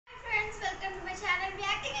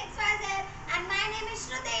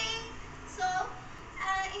Shruthi. So,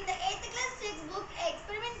 in the 8th class textbook,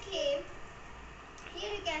 experiment came. Here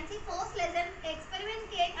you can see first lesson experiment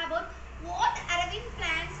came about what Arvind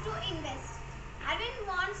plans to invest. Arvind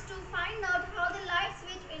wants to find out how the light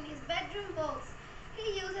switch in his bedroom works.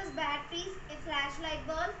 He uses batteries, a flashlight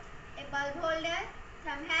bulb, a bulb holder,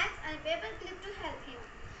 some hacks and a paper clip to help him.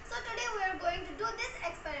 So today we are going to do this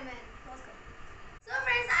experiment. So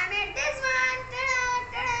friends, I made this one. Ta-da,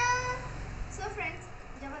 ta-da. So friends,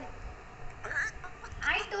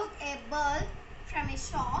 I took a bulb from a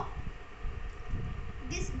shop,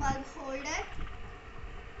 this bulb holder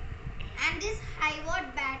and this high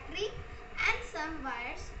watt battery and some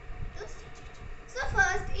wires to stitch it. So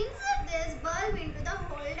first insert this bulb into the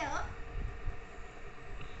holder.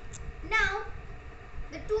 Now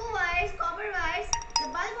the two wires, copper wires, the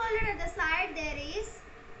bulb holder at the side there is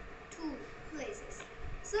two places.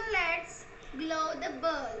 So let's glow the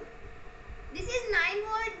bulb. This is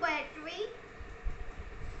 9-volt battery.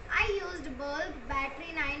 I used bulb,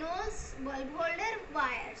 battery 9 volts, bulb holder,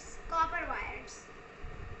 wires, copper wires.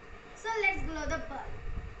 So let's glow the bulb.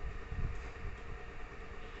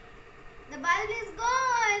 The bulb is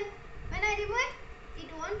gone. When I remove it,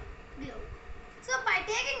 it won't glow. So by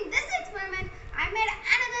taking this experiment, I made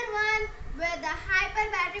another one where the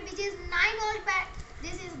hyper battery, which is 9-volt battery.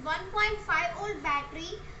 This is 1.5-volt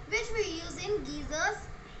battery which we use in geysers,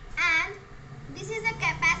 and this is a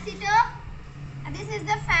capacitor. And this is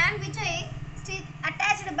the fan which I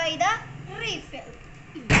attached by the refill.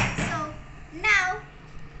 So now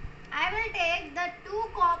I will take the two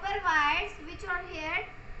copper wires which are here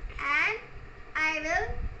and I will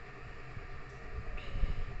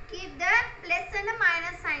keep the plus and the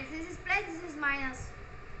minus signs. This is plus, this is minus.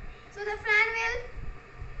 So the fan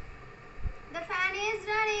is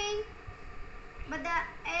running, but the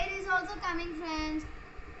air is also coming, friends.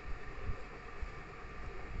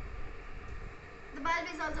 The bulb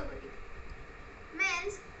is also good.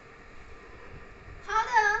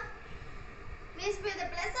 Means with the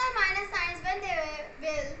plus or minus signs, when they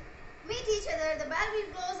will meet each other, the bulb will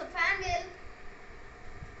close, the fan will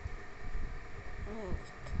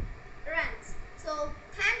run. So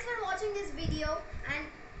thanks for watching this video.